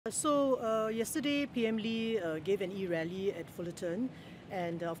Yesterday, PM Lee gave an e-rally at Fullerton,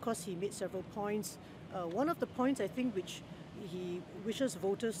 and of course he made several points. One of the points I think which he wishes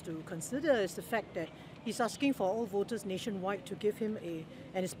voters to consider is the fact that he's asking for all voters nationwide to give him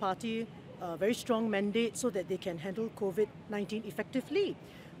and his party a very strong mandate so that they can handle COVID-19 effectively.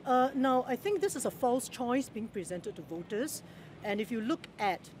 Now, I think this is a false choice being presented to voters, and if you look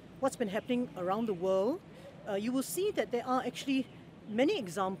at what's been happening around the world, you will see that there are actually many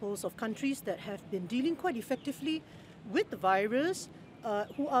examples of countries that have been dealing quite effectively with the virus,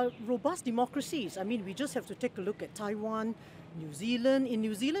 who are robust democracies. I mean, we just have to take a look at Taiwan, New Zealand. In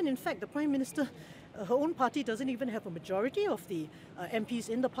New Zealand, in fact, the Prime Minister, her own party doesn't even have a majority of the MPs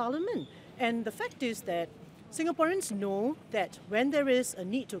in the parliament. And the fact is that Singaporeans know that when there is a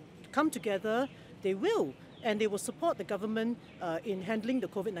need to come together, they will. And they will support the government in handling the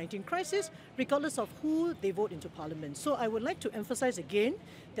COVID-19 crisis, regardless of who they vote into parliament. So I would like to emphasize again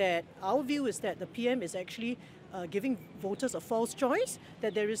that our view is that the PM is actually giving voters a false choice,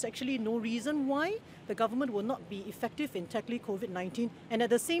 that there is actually no reason why the government will not be effective in tackling COVID-19, and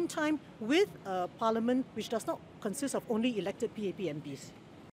at the same time with a parliament which does not consist of only elected PAP MPs.